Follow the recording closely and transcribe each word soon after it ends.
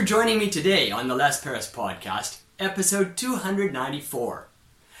For joining me today on the Les Paris podcast, episode 294.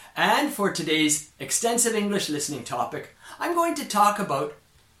 And for today's extensive English listening topic, I'm going to talk about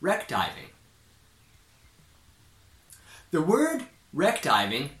wreck diving. The word wreck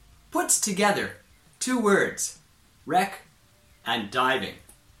diving puts together two words, wreck and diving.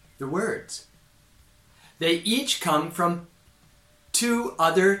 The words. They each come from two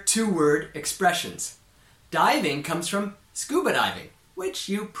other two-word expressions. Diving comes from scuba diving, which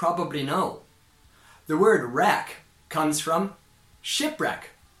you probably know. The word wreck comes from shipwreck,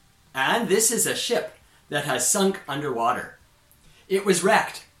 and this is a ship that has sunk underwater. It was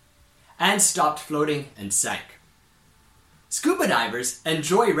wrecked and stopped floating and sank. Scuba divers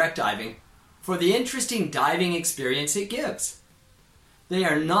enjoy wreck diving for the interesting diving experience it gives. They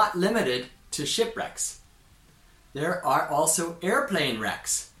are not limited to shipwrecks. There are also airplane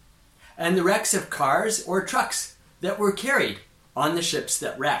wrecks, and the wrecks of cars or trucks that were carried on the ships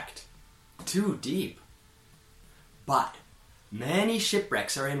that wrecked. Too deep. But many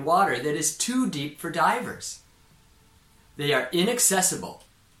shipwrecks are in water that is too deep for divers. They are inaccessible.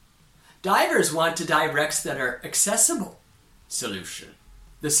 Divers want to dive wrecks that are accessible. Solution.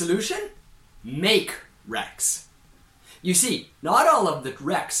 The solution? Make wrecks. You see, not all of the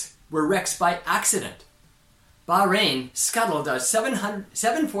wrecks were wrecks by accident. Bahrain scuttled a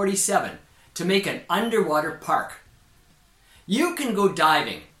 747 to make an underwater park. You can go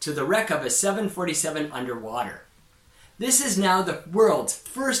diving to the wreck of a 747 underwater. This is now the world's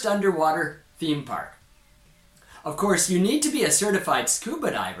first underwater theme park. Of course, you need to be a certified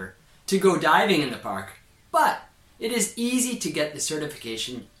scuba diver to go diving in the park, but it is easy to get the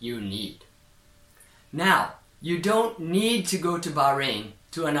certification you need. Now, you don't need to go to Bahrain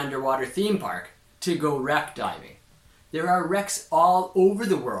to an underwater theme park to go wreck diving. There are wrecks all over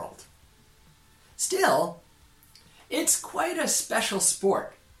the world. Still, it's quite a special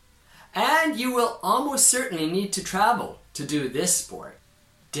sport, and you will almost certainly need to travel to do this sport.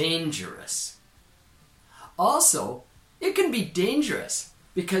 Dangerous. Also, it can be dangerous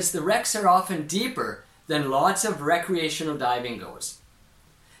because the wrecks are often deeper than lots of recreational diving goes.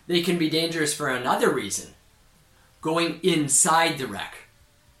 They can be dangerous for another reason, going inside the wreck.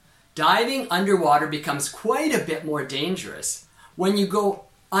 Diving underwater becomes quite a bit more dangerous when you go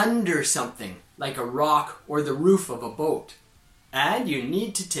under something like a rock or the roof of a boat, and you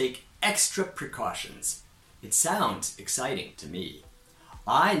need to take extra precautions. It sounds exciting to me.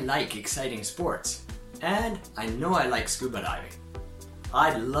 I like exciting sports, and I know I like scuba diving.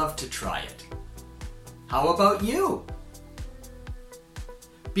 I'd love to try it. How about you?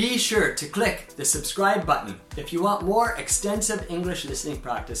 Be sure to click the subscribe button if you want more extensive English listening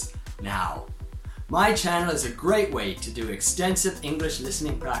practice now. My channel is a great way to do extensive English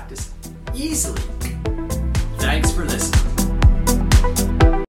listening practice easily. Thanks for listening.